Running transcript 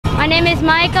My name is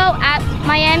Michael at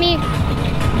Miami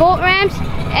Boat Ramps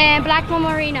and Point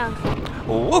Marina.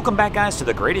 Welcome back, guys, to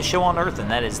the greatest show on earth,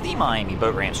 and that is the Miami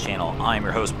Boat Ramps channel. I'm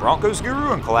your host, Broncos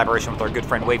Guru, in collaboration with our good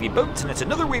friend Wavy Boats, and it's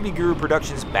another Wavy Guru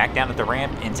Productions back down at the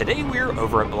ramp, and today we're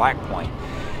over at Black Point.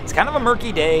 It's kind of a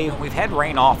murky day. We've had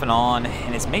rain off and on,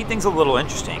 and it's made things a little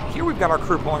interesting. Here we've got our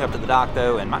crew pulling up to the dock,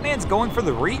 though, and my man's going for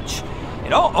the reach,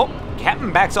 and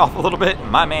Captain backs off a little bit, and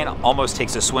my man almost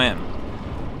takes a swim.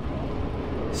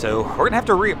 So we're gonna have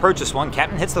to reapproach this one.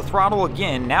 Captain hits the throttle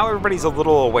again. Now everybody's a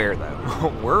little aware,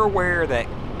 though. We're aware that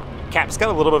Cap's got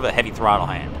a little bit of a heavy throttle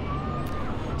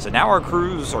hand. So now our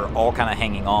crews are all kind of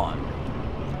hanging on.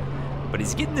 But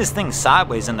he's getting this thing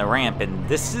sideways in the ramp, and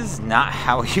this is not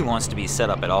how he wants to be set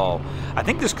up at all. I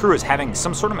think this crew is having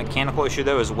some sort of mechanical issue,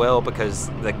 though, as well, because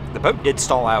the boat did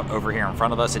stall out over here in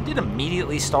front of us. It did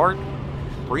immediately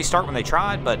restart when they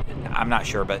tried, but I'm not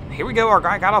sure. But here we go. Our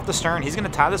guy got off the stern. He's going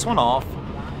to tie this one off.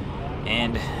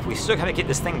 And we still got to get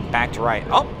this thing back to right.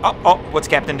 Oh, what's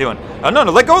Captain doing? Oh, no,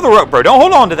 let go of the rope, bro. Don't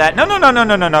hold on to that. No.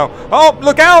 Oh,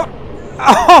 look out.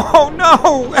 Oh,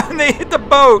 no. And they hit the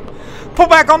boat. Pull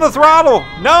back on the throttle.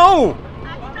 No.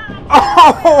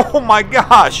 Oh, my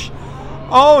gosh.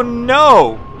 Oh,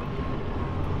 no.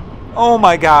 Oh,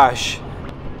 my gosh.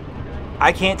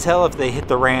 I can't tell if they hit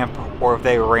the ramp or if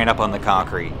they ran up on the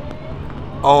concrete.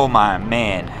 Oh, my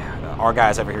man. Our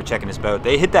guy's over here checking his boat.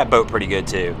 They hit that boat pretty good,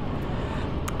 too.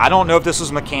 I don't know if this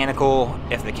was mechanical,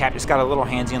 if the cap just got a little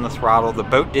handsy on the throttle. The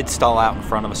boat did stall out in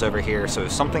front of us over here, so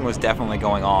something was definitely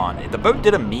going on. The boat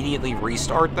did immediately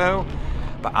restart, though,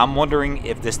 but I'm wondering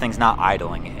if this thing's not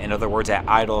idling. In other words, at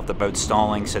idle, if the boat's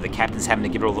stalling, so the captain's having to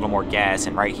give it a little more gas,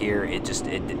 and right here, it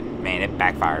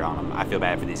backfired on them. I feel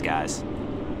bad for these guys.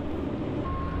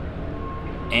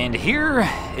 And here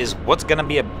is what's going to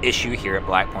be an issue here at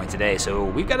Black Point today. So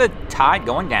we've got a tide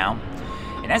going down.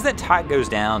 And as that tide goes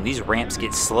down, these ramps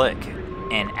get slick.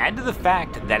 And add to the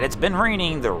fact that it's been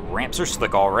raining, the ramps are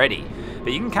slick already.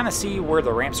 But you can kind of see where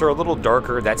the ramps are a little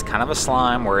darker. That's kind of a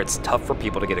slime where it's tough for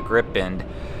people to get a grip in.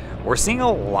 We're seeing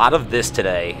a lot of this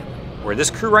today, where this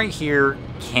crew right here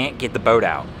can't get the boat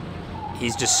out.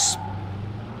 He's just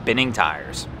spinning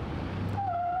tires.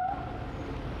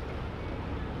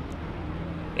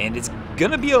 And it's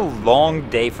going to be a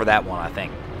long day for that one, I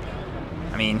think.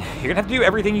 I mean, you're going to have to do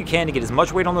everything you can to get as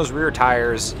much weight on those rear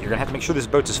tires. You're going to have to make sure this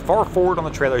boat's as far forward on the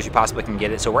trailer as you possibly can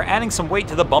get it. So we're adding some weight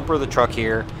to the bumper of the truck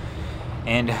here.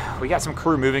 And we got some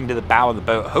crew moving to the bow of the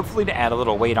boat, hopefully to add a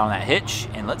little weight on that hitch.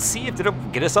 And let's see if it'll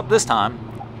get us up this time.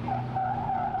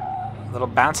 A little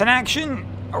bouncing action.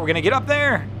 Are we going to get up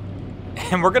there?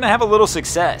 And we're going to have a little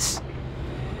success.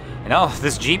 You know,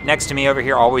 this Jeep next to me over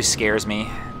here always scares me.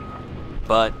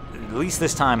 But at least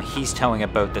this time he's towing a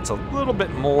boat that's a little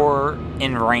bit more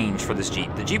in range for this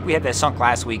Jeep. The Jeep we had that sunk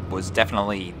last week was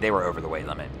definitely, they were over the weight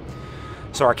limit.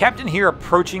 So our captain here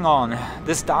approaching on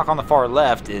this dock on the far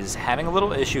left is having a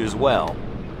little issue as well.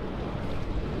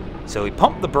 So he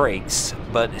pumped the brakes,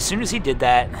 but as soon as he did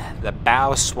that, the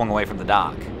bow swung away from the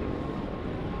dock.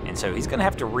 And so he's going to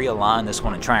have to realign this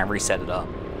one and try and reset it up.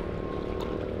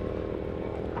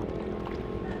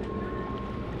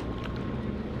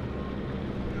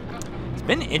 It's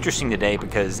been interesting today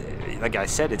because, like I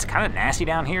said, it's kind of nasty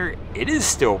down here. It is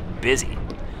still busy.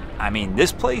 I mean,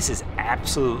 this place is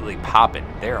absolutely popping.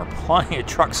 There are plenty of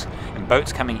trucks and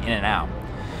boats coming in and out.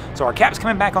 So our cap's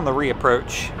coming back on the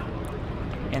reapproach,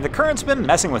 and the current's been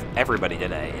messing with everybody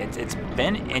today. It's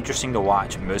been interesting to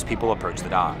watch most people approach the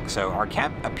dock. So our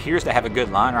cap appears to have a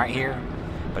good line right here,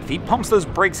 but if he pumps those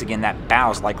brakes again, that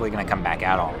bow's likely going to come back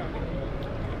out on him.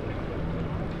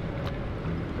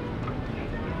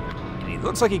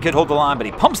 Looks like he could hold the line, but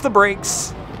he pumps the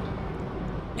brakes.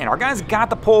 And our guys got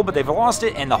the pull, but they've lost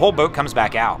it, and the whole boat comes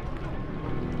back out.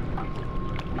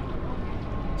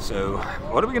 So,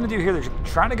 what are we going to do here? They're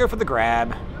trying to go for the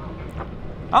grab.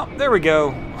 Oh, there we go.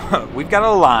 We've got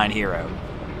a line hero.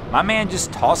 My man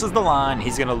just tosses the line.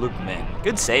 He's going to loop him in.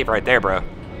 Good save right there, bro.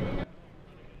 And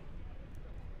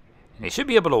he should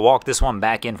be able to walk this one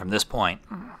back in from this point.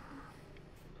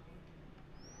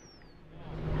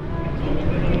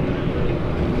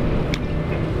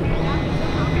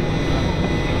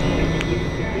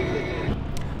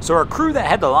 So our crew that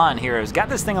had the line here has got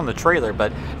this thing on the trailer,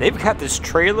 but they've got this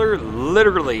trailer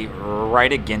literally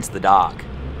right against the dock.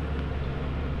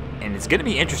 And it's going to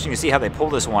be interesting to see how they pull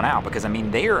this one out, because, I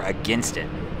mean, they are against it.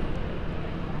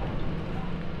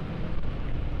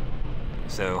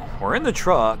 So we're in the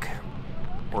truck.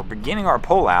 We're beginning our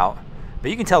pull out. But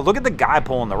you can tell, look at the guy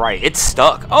pulling the right. It's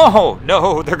stuck. Oh,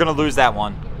 no, they're going to lose that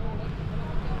one.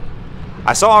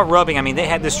 I saw it rubbing. I mean, they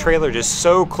had this trailer just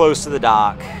so close to the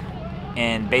dock.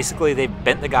 and basically they've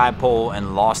bent the guide pole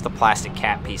and lost the plastic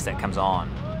cap piece that comes on.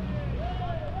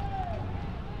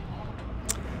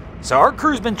 So our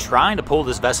crew's been trying to pull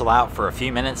this vessel out for a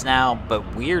few minutes now,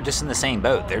 but we're just in the same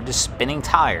boat. They're just spinning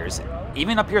tires.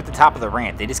 Even up here at the top of the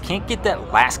ramp, they just can't get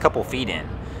that last couple feet in.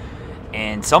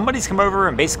 And somebody's come over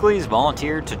and basically has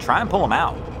volunteered to try and pull them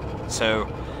out.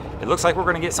 So it looks like we're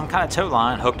going to get some kind of tow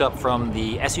line hooked up from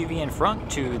the SUV in front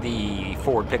to the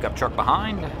Ford pickup truck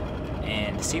behind,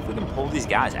 and see if we can pull these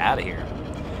guys out of here.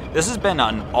 This has been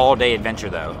an all-day adventure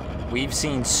though. We've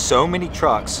seen so many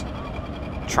trucks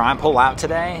try and pull out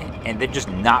today, and they've just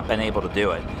not been able to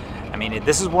do it. I mean,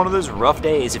 this is one of those rough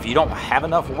days. If you don't have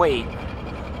enough weight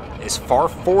as far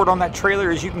forward on that trailer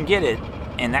as you can get it,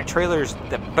 and that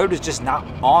boat is just not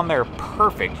on there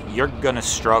perfect, you're gonna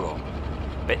struggle.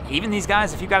 But even these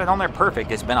guys, if you got it on there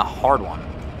perfect, it's been a hard one.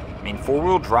 I mean,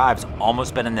 four-wheel drive's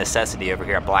almost been a necessity over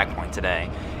here at Black Point today.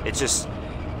 It's just,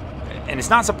 and it's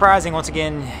not surprising. Once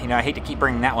again, you know, I hate to keep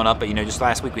bringing that one up, but you know, just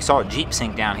last week we saw a Jeep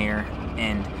sink down here,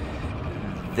 and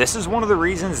this is one of the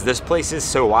reasons this place is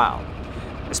so wild,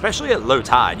 especially at low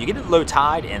tide. You get at low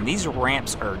tide, and these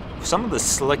ramps are some of the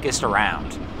slickest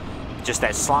around. Just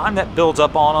that slime that builds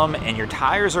up on them, and your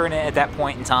tires are in it at that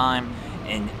point in time,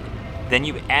 and then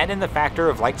you add in the factor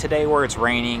of like today where it's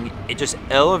raining, it just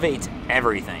elevates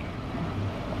everything.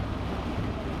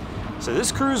 So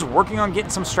this crew's working on getting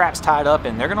some straps tied up,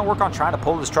 and they're going to work on trying to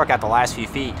pull this truck out the last few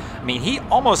feet. I mean, he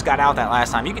almost got out that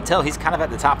last time. You can tell he's kind of at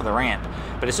the top of the ramp,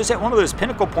 but it's just at one of those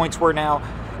pinnacle points where now,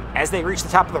 as they reach the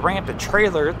top of the ramp, the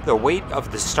trailer, the weight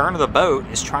of the stern of the boat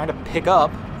is trying to pick up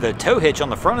the tow hitch on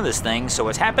the front of this thing. So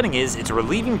what's happening is it's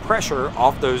relieving pressure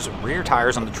off those rear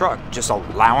tires on the truck, just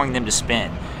allowing them to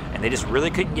spin. And they just really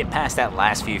couldn't get past that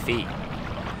last few feet.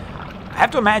 I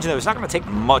have to imagine though, it's not going to take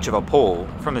much of a pull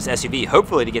from this SUV,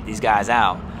 hopefully, to get these guys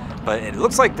out. But it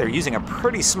looks like they're using a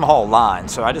pretty small line.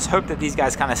 So I just hope that these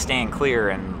guys kind of stand clear,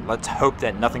 and let's hope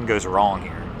that nothing goes wrong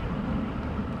here.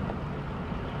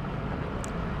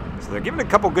 So they're giving a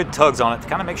couple good tugs on it to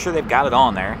kind of make sure they've got it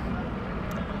on there.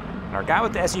 And our guy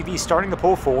with the SUV is starting to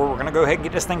pull forward. We're going to go ahead and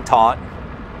get this thing taut.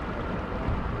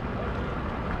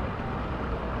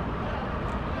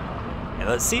 And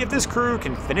let's see if this crew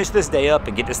can finish this day up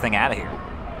and get this thing out of here.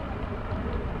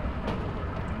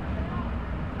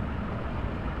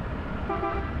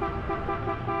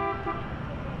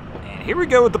 And here we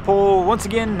go with the pull. Once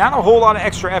again, not a whole lot of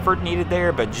extra effort needed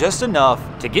there, but just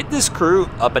enough to get this crew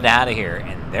up and out of here.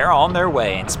 And they're on their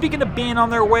way. And speaking of being on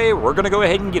their way, we're going to go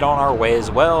ahead and get on our way as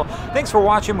well. Thanks for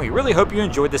watching. We really hope you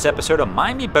enjoyed this episode of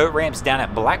Miami Boat Ramps down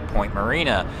at Black Point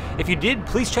Marina. If you did,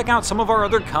 please check out some of our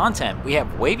other content. We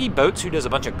have Wavy Boats, who does a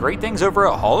bunch of great things over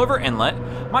at Haulover Inlet.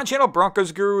 My channel,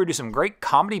 Broncos Guru, who do some great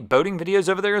comedy boating videos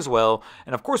over there as well.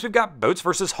 And of course, we've got Boats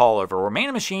vs. Haulover, where man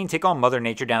and machine take on Mother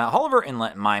Nature down at Haulover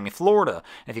Inlet in Miami, Florida.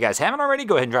 And if you guys haven't already,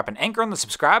 go ahead and drop an anchor on the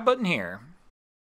subscribe button here.